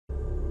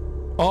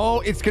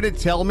Oh, it's gonna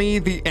tell me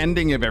the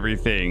ending of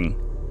everything.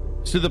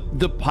 So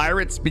the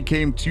pirates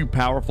became too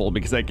powerful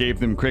because I gave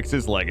them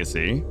Crix's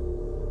legacy.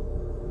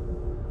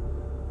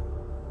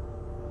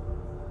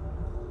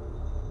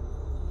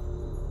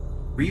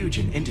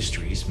 Ryujin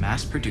Industries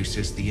mass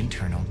produces the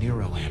internal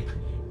neuroamp,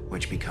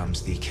 which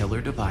becomes the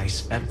killer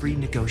device every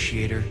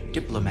negotiator,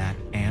 diplomat,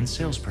 and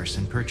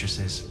salesperson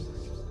purchases.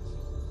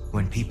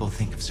 When people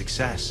think of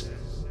success,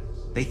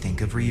 they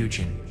think of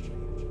Ryujin,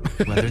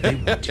 whether they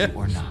want to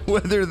or not.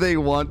 Whether they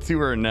want to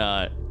or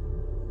not.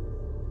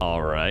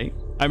 All right.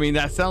 I mean,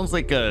 that sounds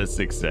like a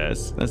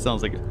success. That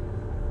sounds like.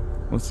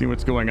 Let's see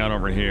what's going on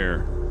over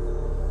here.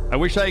 I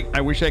wish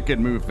I could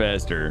move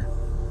faster.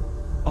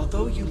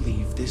 Although you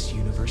leave this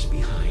universe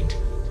behind,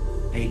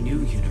 a new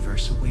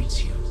universe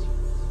awaits you.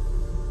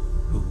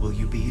 Who will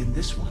you be in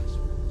this one?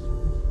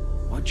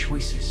 What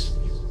choices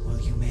will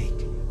you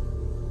make?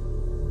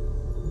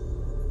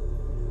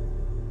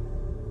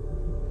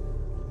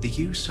 The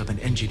use of an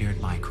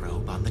engineered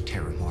microbe on the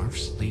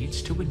Terramorphs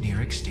leads to a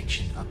near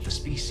extinction of the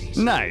species.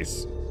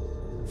 Nice.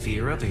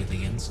 Fear of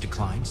aliens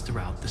declines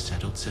throughout the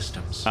settled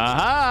systems.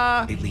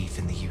 Aha! They leave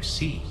in the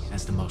UC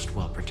as the most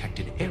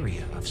well-protected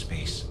area of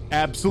space.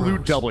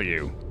 Absolute Gross.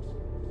 W.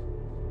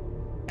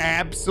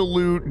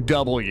 Absolute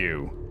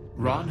W.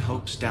 Ron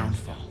Hope's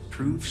downfall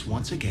proves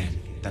once again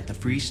that the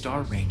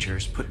Freestar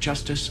Rangers put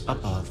justice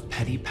above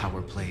petty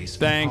power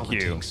plays and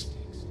politics.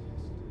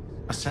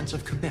 A sense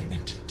of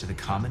commitment to the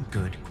common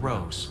good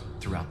grows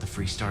throughout the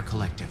Freestar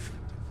Collective.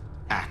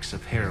 Acts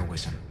of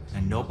heroism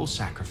and noble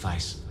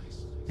sacrifice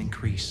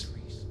increase.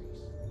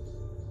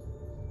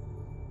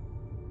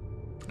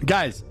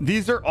 Guys,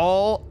 these are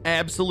all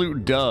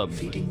absolute dubs.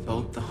 Feeding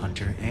both the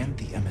hunter and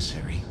the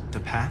emissary, the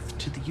path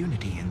to the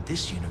unity in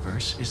this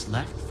universe is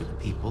left for the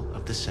people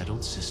of the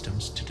settled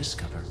systems to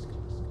discover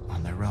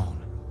on their own,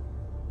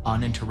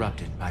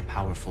 uninterrupted by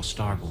powerful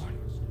Starborn.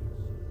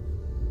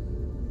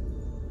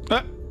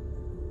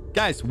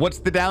 Guys, what's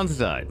the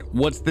downside?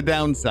 What's the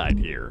downside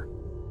here?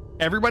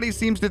 Everybody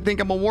seems to think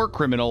I'm a war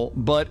criminal,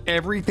 but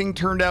everything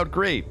turned out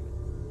great.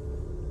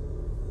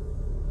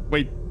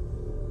 Wait.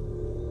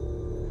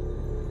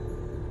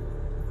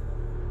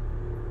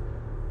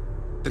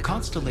 The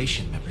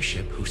Constellation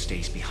membership who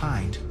stays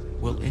behind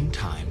will in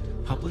time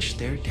publish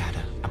their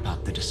data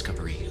about the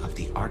discovery of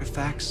the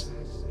artifacts,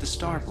 the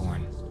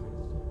Starborn,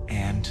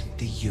 and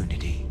the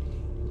Unity.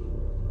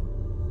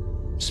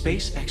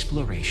 Space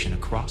exploration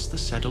across the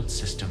settled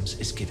systems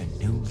is given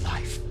new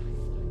life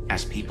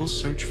as people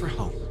search for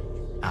hope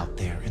out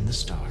there in the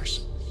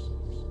stars.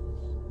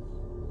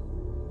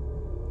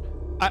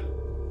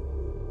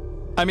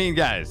 I mean,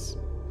 guys,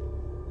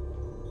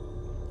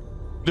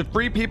 the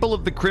free people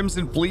of the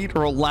Crimson Fleet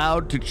are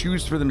allowed to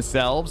choose for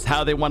themselves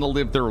how they want to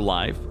live their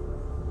life.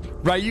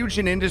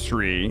 Ryujin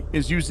Industry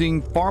is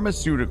using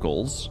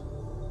pharmaceuticals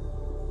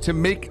to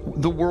make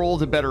the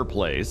world a better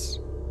place.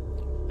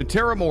 The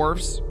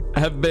Terramorphs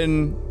have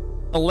been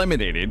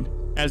eliminated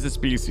as a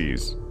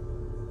species.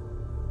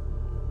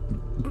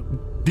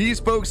 These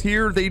folks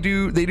here, they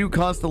do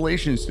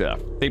constellation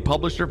stuff. They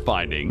publish their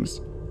findings.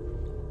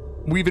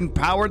 We've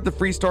empowered the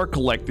Freestar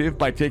Collective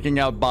by taking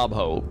out Bob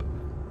Hope.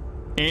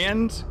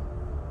 And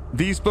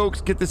these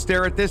folks get to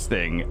stare at this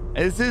thing.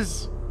 This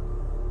is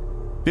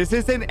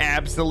an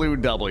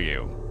absolute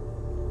W.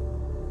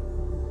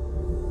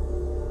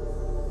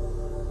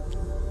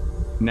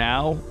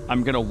 Now,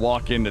 I'm gonna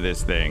walk into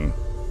this thing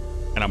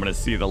and I'm gonna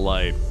see the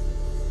light.